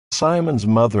Simon's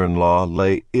mother-in-law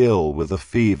lay ill with a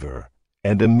fever,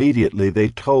 and immediately they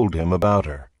told him about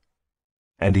her.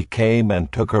 And he came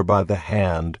and took her by the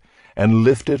hand, and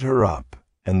lifted her up,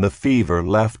 and the fever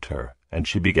left her, and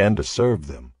she began to serve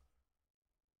them.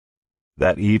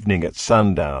 That evening at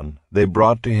sundown they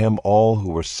brought to him all who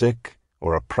were sick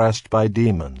or oppressed by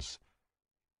demons.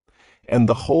 And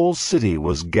the whole city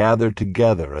was gathered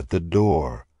together at the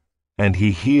door, and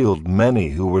he healed many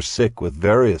who were sick with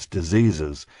various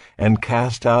diseases, and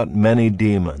cast out many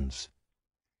demons.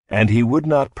 And he would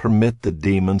not permit the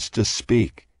demons to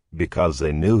speak, because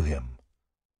they knew him.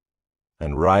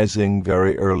 And rising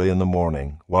very early in the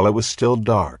morning, while it was still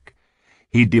dark,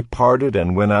 he departed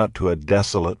and went out to a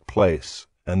desolate place,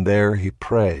 and there he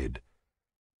prayed.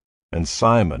 And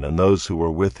Simon and those who were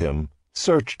with him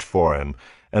searched for him,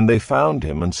 and they found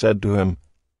him, and said to him,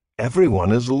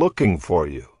 "Everyone is looking for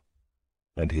you."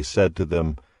 And he said to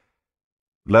them,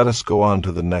 "Let us go on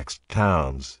to the next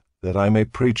towns, that I may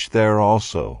preach there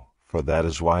also, for that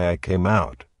is why I came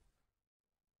out."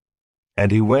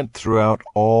 And he went throughout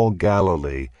all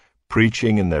Galilee,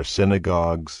 preaching in their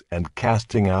synagogues, and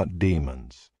casting out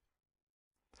demons.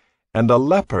 And a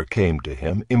leper came to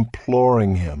him,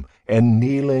 imploring him, and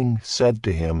kneeling said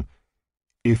to him,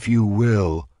 "If you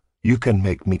will, you can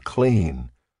make me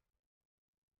clean."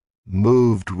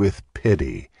 Moved with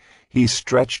pity, he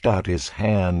stretched out his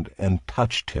hand and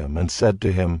touched him, and said to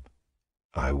him,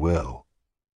 "I will.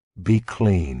 Be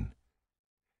clean."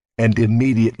 And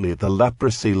immediately the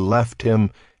leprosy left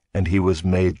him, and he was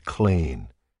made clean.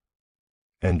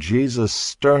 And Jesus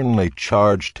sternly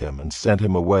charged him, and sent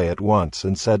him away at once,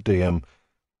 and said to him,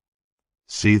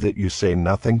 "See that you say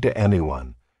nothing to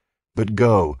anyone, but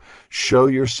go, show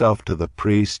yourself to the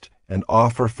priest, and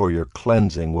offer for your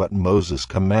cleansing what Moses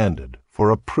commanded, for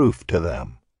a proof to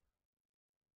them."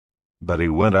 But he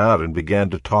went out and began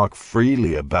to talk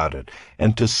freely about it,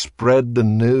 and to spread the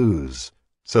news,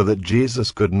 so that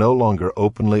Jesus could no longer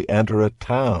openly enter a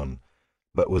town,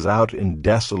 but was out in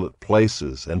desolate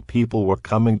places, and people were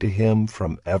coming to him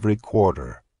from every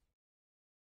quarter.